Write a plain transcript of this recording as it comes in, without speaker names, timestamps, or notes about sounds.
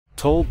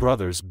Toll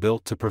Brothers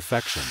built to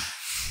perfection.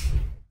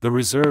 The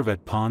Reserve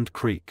at Pond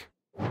Creek.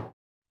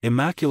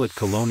 Immaculate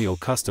Colonial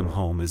Custom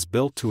Home is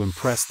built to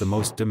impress the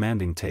most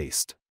demanding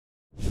taste.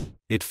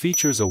 It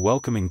features a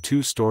welcoming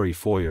two-story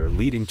foyer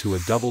leading to a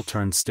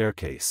double-turned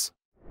staircase.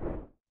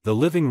 The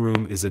living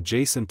room is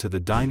adjacent to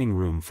the dining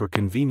room for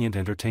convenient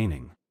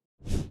entertaining.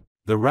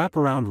 The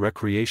wraparound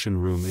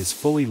recreation room is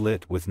fully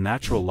lit with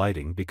natural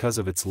lighting because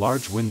of its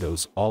large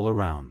windows all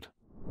around.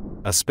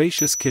 A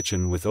spacious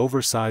kitchen with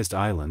oversized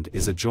island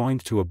is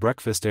adjoined to a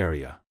breakfast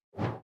area.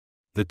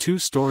 The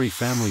two-story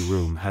family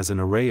room has an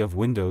array of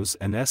windows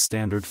and a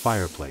standard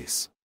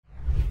fireplace.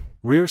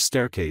 Rear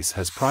staircase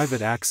has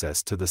private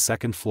access to the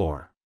second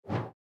floor.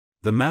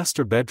 The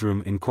master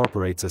bedroom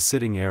incorporates a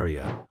sitting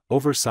area,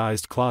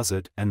 oversized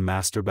closet and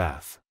master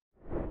bath.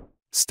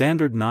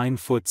 Standard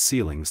 9-foot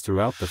ceilings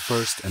throughout the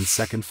first and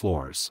second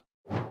floors.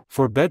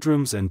 4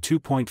 bedrooms and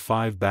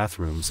 2.5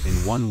 bathrooms in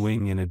one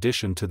wing in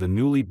addition to the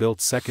newly built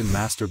second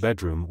master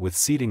bedroom with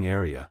seating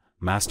area,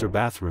 master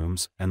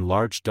bathrooms and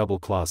large double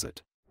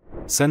closet.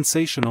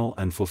 Sensational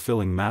and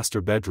fulfilling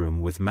master bedroom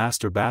with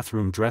master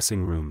bathroom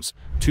dressing rooms,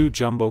 2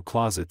 jumbo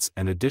closets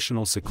and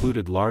additional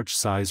secluded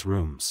large-size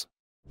rooms.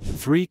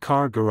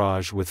 3-car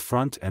garage with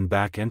front and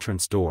back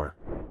entrance door.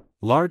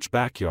 Large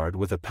backyard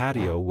with a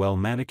patio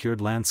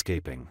well-manicured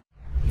landscaping.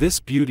 This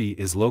beauty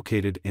is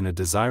located in a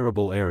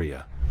desirable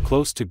area,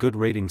 close to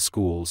good-rating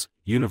schools,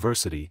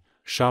 university,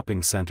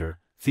 shopping center,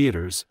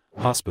 theaters,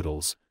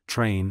 hospitals,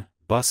 train,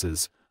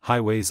 buses,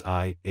 highways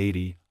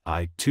I-80,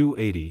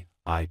 I-280,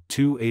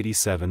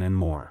 I-287 and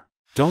more.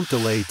 Don't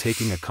delay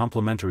taking a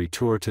complimentary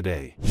tour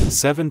today.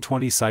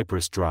 720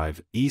 Cypress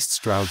Drive, East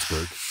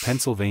Stroudsburg,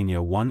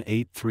 Pennsylvania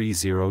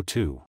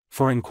 18302.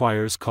 For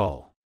inquiries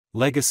call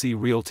Legacy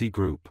Realty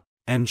Group.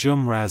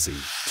 Anjum Razi,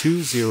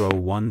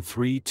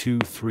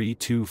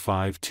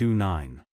 20132322529.